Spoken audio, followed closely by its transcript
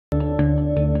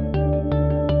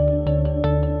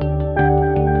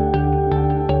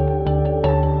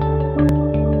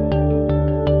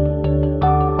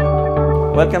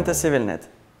Welcome to CivilNet.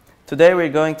 Today we're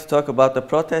going to talk about the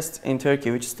protests in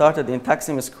Turkey which started in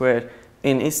Taksim Square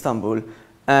in Istanbul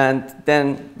and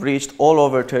then reached all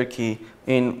over Turkey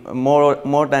in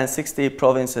more than 60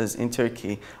 provinces in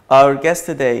Turkey. Our guest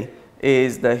today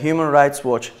is the Human Rights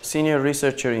Watch senior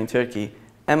researcher in Turkey,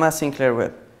 Emma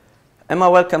Sinclair-Webb. Emma,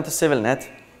 welcome to CivilNet.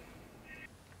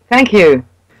 Thank you.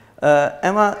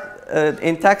 Emma,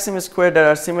 in Taksim Square there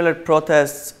are similar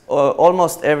protests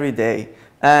almost every day,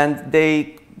 and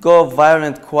they go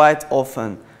violent quite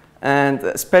often, and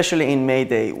especially in May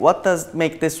Day. What does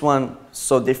make this one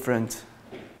so different?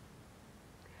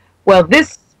 Well,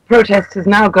 this protest has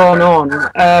now gone on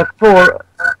for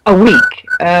a week,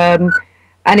 and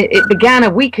it began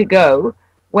a week ago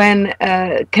when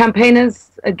campaigners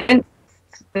against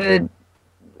the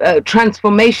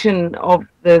transformation of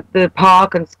the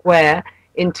park and square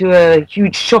into a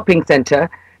huge shopping centre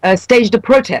staged a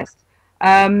protest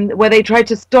where they tried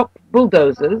to stop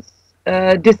bulldozers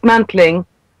dismantling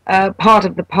part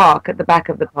of the park at the back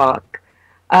of the park.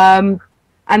 And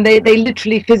they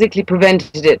literally physically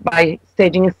prevented it by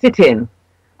staging a sit-in.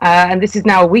 And this is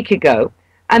now a week ago.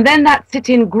 And then that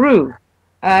sit-in grew.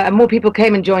 And more people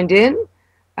came and joined in.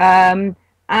 And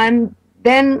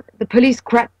then the police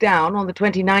cracked down on the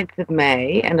 29th of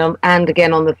May and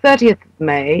again on the 30th of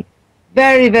May,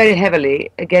 very, very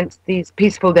heavily against these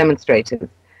peaceful demonstrators.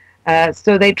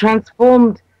 So they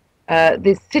transformed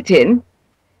this sit-in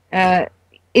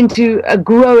into a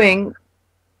growing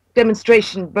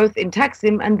demonstration both in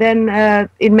Taksim and then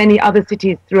in many other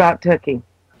cities throughout Turkey.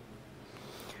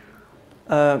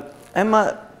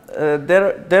 Emma,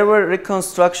 there were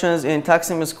reconstructions in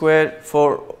Taksim Square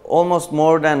for almost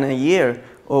more than a year.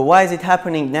 Why is it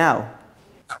happening now?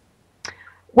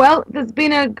 Well, there's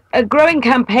been a growing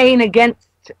campaign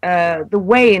against the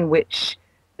way in which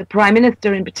the Prime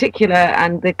Minister in particular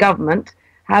and the government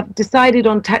have decided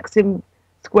on Taksim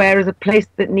Square as a place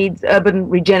that needs urban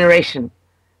regeneration,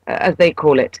 as they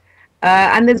call it.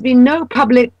 And there's been no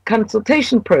public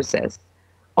consultation process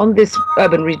on this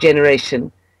urban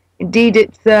regeneration. Indeed,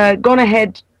 it's gone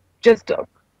ahead just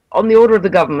on the order of the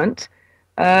government.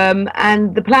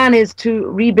 And the plan is to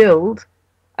rebuild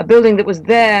a building that was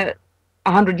there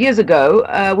 100 years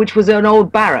ago, which was an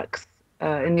old barracks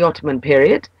in the Ottoman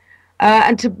period,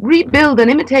 and to rebuild an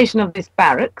imitation of this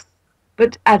barracks,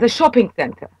 but as a shopping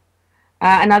centre.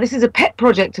 And now this is a pet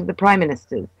project of the Prime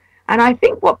Minister's. And I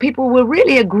think what people were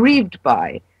really aggrieved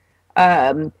by,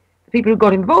 the people who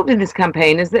got involved in this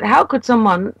campaign, is that how could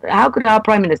our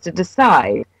Prime Minister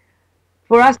decide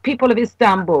for us people of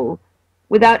Istanbul,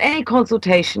 without any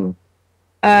consultation,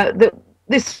 that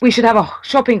we should have a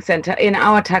shopping centre in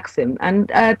our Taksim. And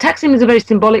Taksim is a very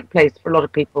symbolic place for a lot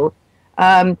of people.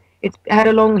 It's had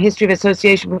a long history of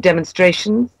association with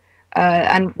demonstrations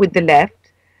and with the left.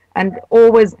 And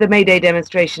always the May Day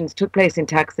demonstrations took place in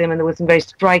Taksim, and there were some very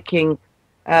striking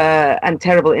and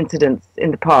terrible incidents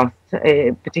in the past,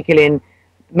 particularly in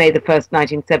May the 1st,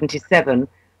 1977,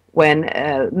 when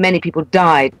many people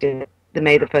died in the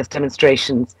May the 1st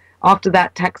demonstrations. After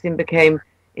that, Taksim became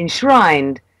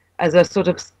enshrined as a sort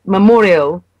of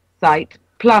memorial site,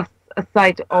 plus a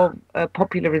site of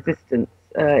popular resistance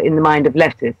in the mind of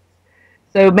leftists.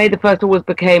 So May the 1st always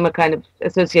became a kind of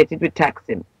associated with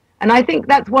Taksim. And I think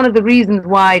that's one of the reasons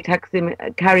why Taksim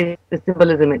carries the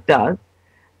symbolism it does,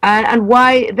 and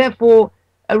why, therefore,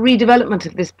 a redevelopment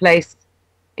of this place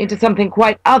into something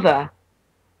quite other,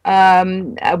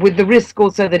 with the risk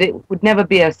also that it would never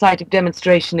be a site of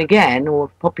demonstration again or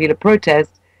popular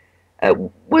protest,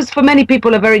 was for many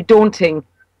people a very daunting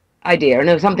idea, and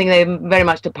it was something they very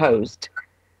much opposed.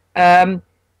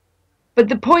 But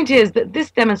the point is that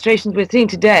this demonstration we're seeing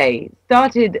today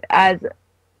started as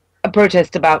a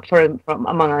protest from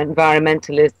among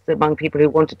environmentalists, among people who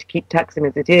wanted to keep Taksim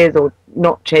as it is or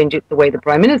not change it the way the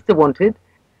Prime Minister wanted.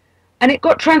 And it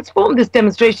got transformed, this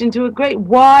demonstration, into a great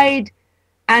wide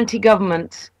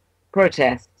anti-government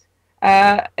protest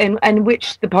in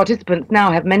which the participants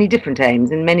now have many different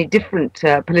aims and many different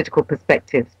political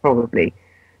perspectives, probably.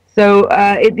 So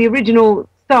the original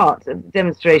start of the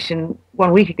demonstration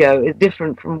 1 week ago is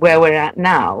different from where we're at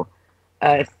now,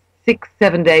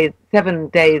 7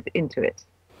 days into it.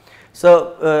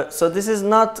 So, so this is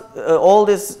not all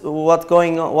this what's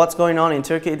going on in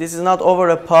Turkey. This is not over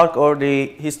a park or the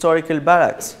historical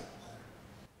barracks.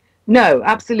 No,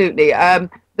 absolutely.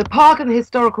 The park and the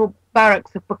historical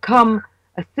barracks have become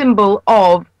a symbol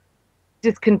of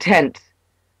discontent.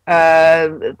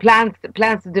 Plans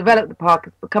to develop the park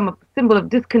has become a symbol of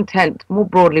discontent more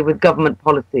broadly with government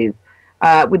policies,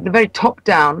 with the very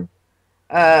top-down,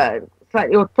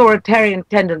 slightly authoritarian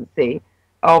tendency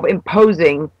of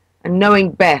imposing and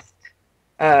knowing best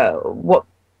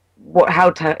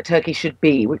how Turkey should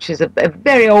be, which is a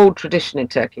very old tradition in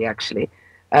Turkey, actually.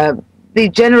 The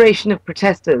generation of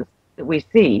protesters that we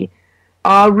see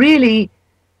are really,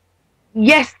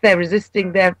 yes, they're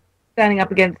resisting, they're standing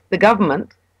up against the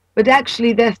government, but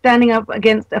actually they're standing up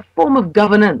against a form of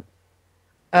governance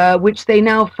which they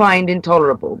now find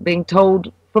intolerable, being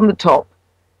told from the top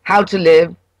how to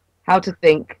live, how to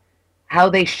think, how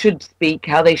they should speak,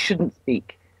 how they shouldn't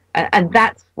speak. And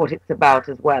that's what it's about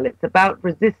as well. It's about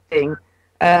resisting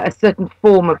a certain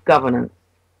form of governance.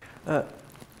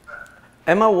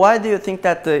 Emma, why do you think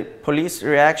that the police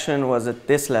reaction was at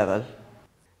this level?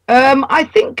 I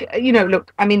think,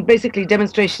 look, I mean, basically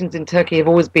demonstrations in Turkey have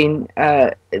always been,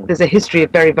 there's a history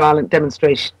of very violent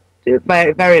demonstrations,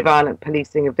 very violent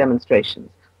policing of demonstrations.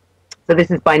 So this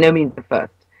is by no means the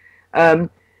first.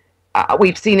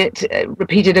 We've seen it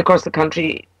repeated across the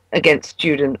country against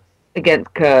students,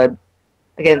 against Kurds,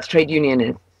 against trade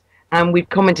unionists. And we've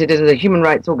commented, as a human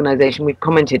rights organization, we've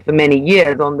commented for many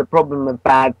years on the problem of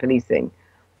bad policing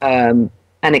and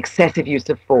excessive use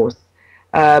of force.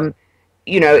 In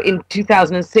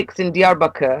 2006 in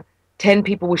Diyarbakir, 10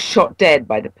 people were shot dead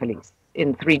by the police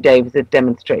in 3 days of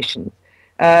demonstrations.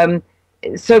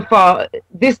 So far,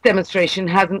 this demonstration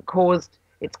hasn't caused,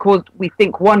 it's caused, we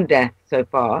think, 1 death so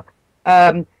far.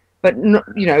 But,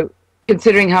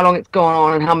 considering how long it's gone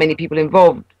on and how many people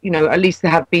involved, at least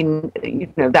there have been,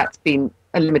 that's been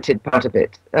a limited part of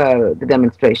it, the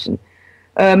demonstration.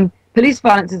 Police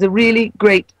violence is a really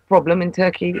great problem in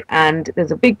Turkey, and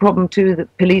there's a big problem too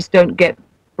that police don't get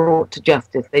brought to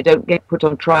justice. They don't get put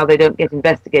on trial, they don't get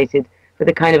investigated for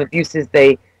the kind of abuses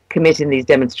they commit in these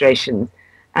demonstrations.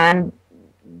 And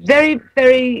very,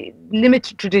 very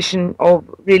limited tradition of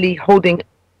really holding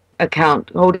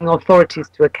authorities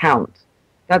to account.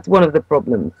 That's one of the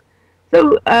problems.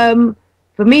 So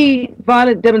for me,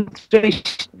 violent demonstrating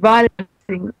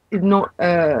is not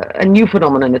a new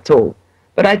phenomenon at all.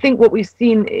 But I think what we've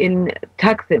seen in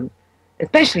Taksim,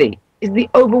 especially, is the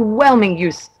overwhelming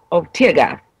use of tear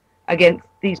gas against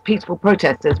these peaceful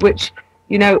protesters, which,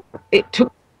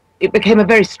 it became a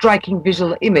very striking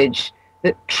visual image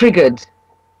that triggered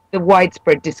the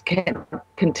widespread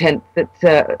discontent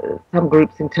that some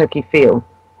groups in Turkey feel.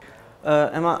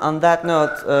 Emma, on that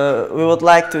note, we would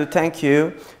like to thank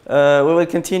you. We will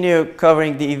continue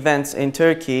covering the events in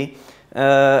Turkey,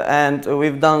 and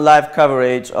we've done live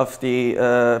coverage of the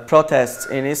protests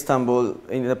in Istanbul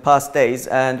in the past days,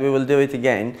 and we will do it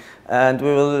again. And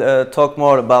we will talk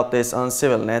more about this on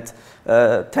CivilNet.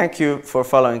 Thank you for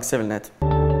following CivilNet.